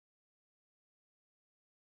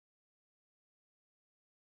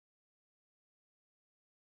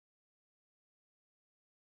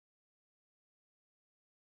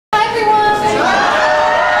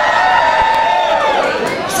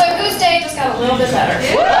little bit better.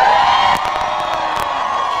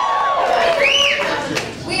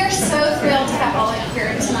 We are so thrilled to have all of you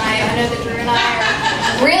here tonight. I know that Drew and I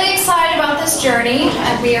are really excited about this journey,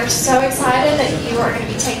 and we are so excited that you are going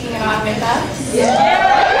to be taking it on with us.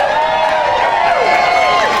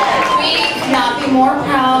 We could not be more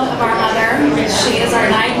proud of our mother. She is our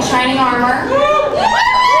knight in shining armor. She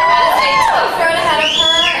has a tough road ahead of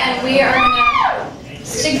her, and we are going to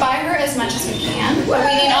stick by her as much as we can. But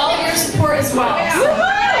we need all of your support as well.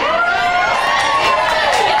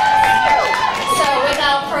 So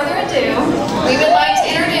without further ado, we would like to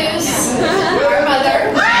introduce our mother.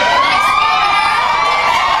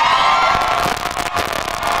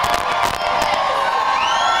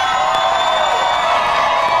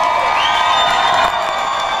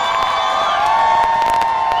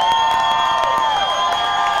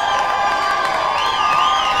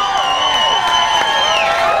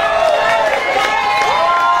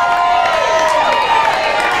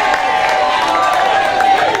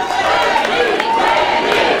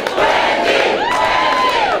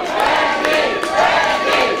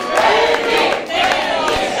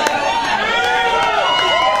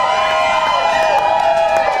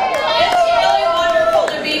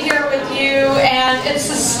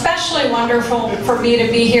 Wonderful for me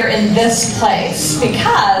to be here in this place,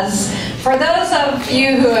 because for those of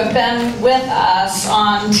you who have been with us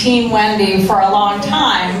on Team Wendy for a long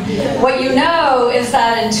time, what you know is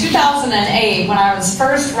that in 2008, when I was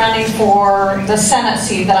first running for the Senate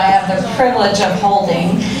seat that I have the privilege of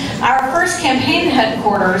holding, our first campaign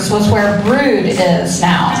headquarters was where Brood is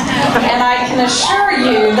now. And I can assure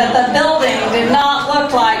you that the building did not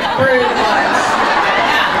look like Brood looks.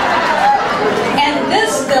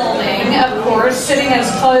 This building, of course, sitting as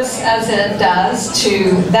close as it does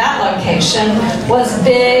to that location, was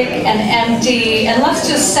big and empty. And let's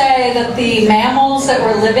just say that the mammals that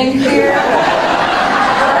were living here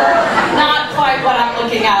were not quite what I'm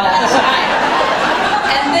looking out at tonight.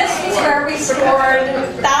 And this was where we stored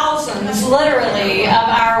thousands, literally, of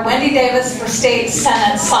our Wendy Davis for State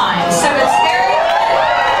Senate signs. So it's very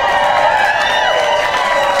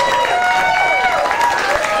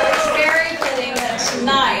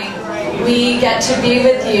we get to be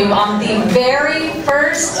with you on the very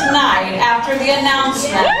first night after the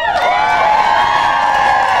announcement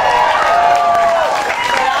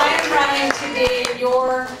that I am running to be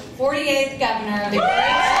your 48th governor of the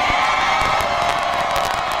great state.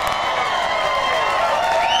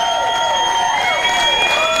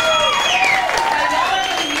 I know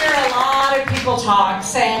you hear a lot of people talk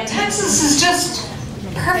saying Texas is just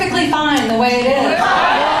perfectly fine the way it is.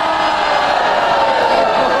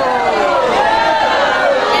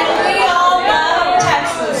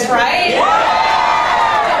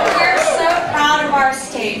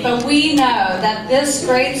 But we know that this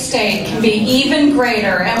great state can be even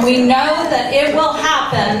greater, and we know that it will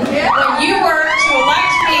happen when you work to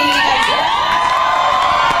elect me as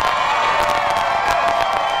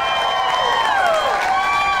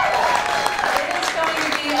it is going to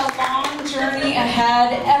be a long journey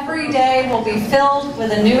ahead. Every day will be filled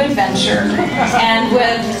with a new adventure and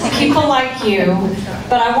with people like you.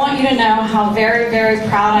 But I want you to know how very, very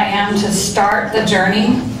proud I am to start the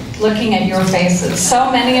journey looking at your faces.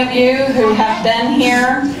 So many of you who have been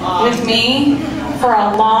here with me for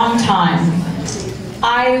a long time.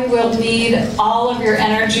 I will need all of your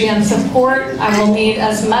energy and support. I will need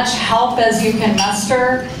as much help as you can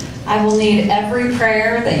muster. I will need every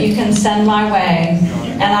prayer that you can send my way.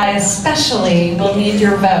 And I especially will need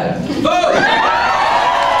your vote.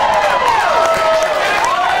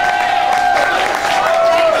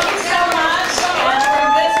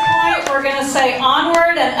 Say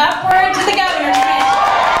onward and upward to